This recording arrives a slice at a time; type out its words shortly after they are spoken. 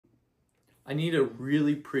I need a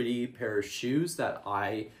really pretty pair of shoes that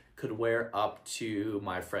I could wear up to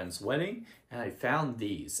my friend's wedding, and I found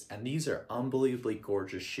these, and these are unbelievably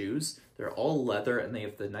gorgeous shoes. They're all leather and they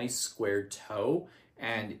have the nice square toe,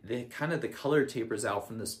 and they kind of, the color tapers out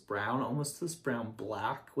from this brown, almost this brown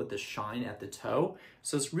black with the shine at the toe.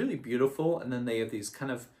 So it's really beautiful. And then they have these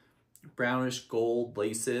kind of brownish gold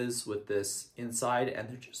laces with this inside, and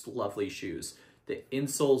they're just lovely shoes. The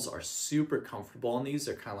insoles are super comfortable on these.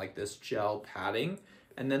 They're kind of like this gel padding.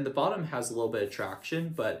 And then the bottom has a little bit of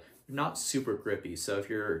traction, but not super grippy. So if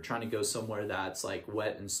you're trying to go somewhere that's like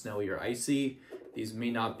wet and snowy or icy, these may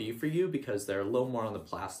not be for you because they're a little more on the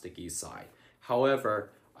plasticky side.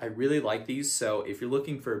 However, I really like these. So if you're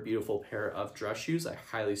looking for a beautiful pair of dress shoes, I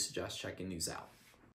highly suggest checking these out.